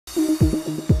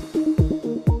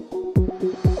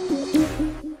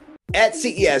At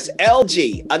CES,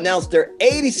 LG announced their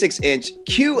 86-inch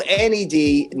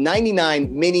QNED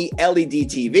 99 mini LED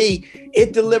TV.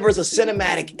 It delivers a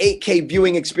cinematic 8K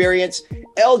viewing experience.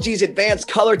 LG's advanced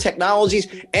color technologies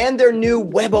and their new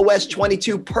WebOS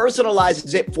 22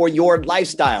 personalizes it for your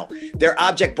lifestyle. Their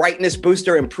object brightness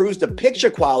booster improves the picture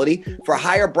quality for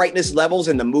higher brightness levels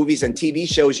in the movies and TV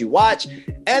shows you watch.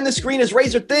 And the screen is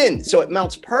razor thin, so it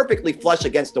mounts perfectly flush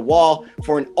against the wall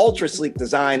for an ultra sleek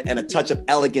design and a touch of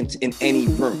elegance in any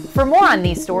room. For more on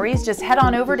these stories, just head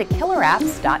on over to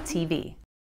killerapps.tv.